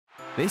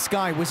This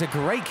guy was a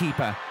great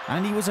keeper,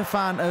 and he was a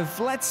fan of,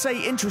 let's say,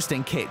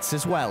 interesting kits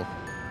as well.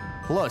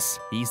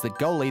 Plus, he's the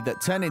goalie that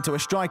turned into a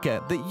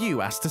striker that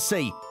you asked to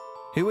see.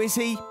 Who is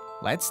he?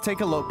 Let's take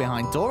a look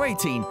behind door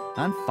 18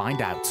 and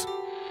find out.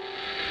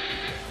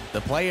 The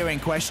player in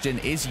question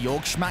is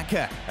Jörg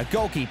Schmadtke, a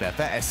goalkeeper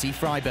for SC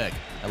Freiburg.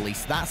 At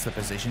least that's the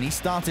position he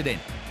started in.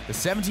 The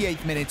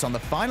 78th minute on the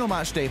final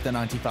match day of the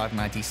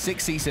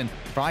 95-96 season,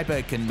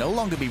 Freiburg can no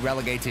longer be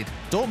relegated.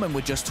 Dortmund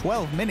were just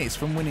 12 minutes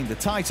from winning the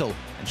title,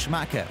 and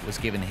Schmadtke was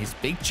given his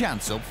big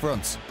chance up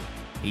front.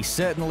 He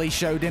certainly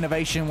showed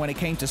innovation when it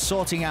came to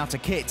sorting out a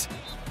kit.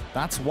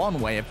 That's one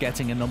way of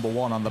getting a number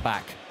one on the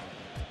back.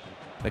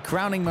 The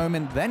crowning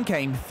moment then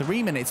came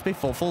 3 minutes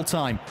before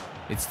full-time.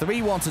 It's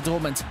 3-1 to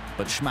Dortmund,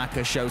 but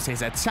Schmadtke shows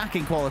his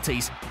attacking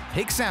qualities,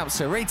 picks out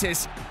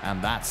Saritis,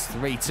 and that's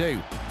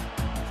 3-2.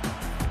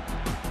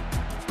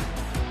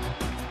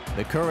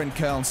 The current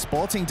Köln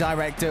sporting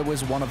director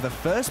was one of the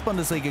first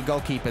Bundesliga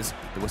goalkeepers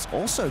that was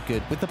also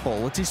good with the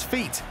ball at his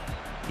feet.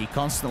 He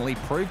constantly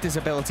proved his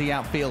ability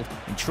outfield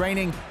in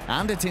training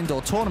and at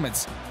indoor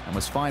tournaments, and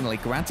was finally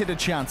granted a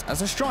chance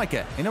as a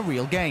striker in a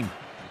real game.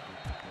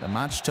 The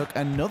match took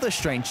another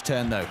strange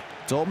turn though.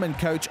 Dortmund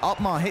coach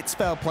Ottmar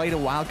Hitzfeld played a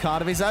wild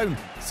card of his own,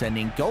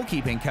 sending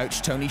goalkeeping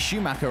coach Toni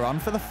Schumacher on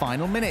for the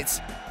final minutes.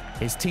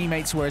 His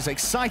teammates were as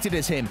excited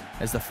as him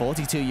as the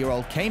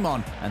 42-year-old came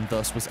on and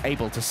thus was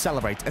able to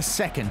celebrate a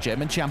second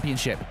German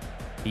championship.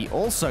 He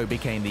also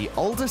became the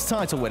oldest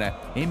title winner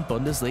in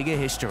Bundesliga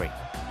history.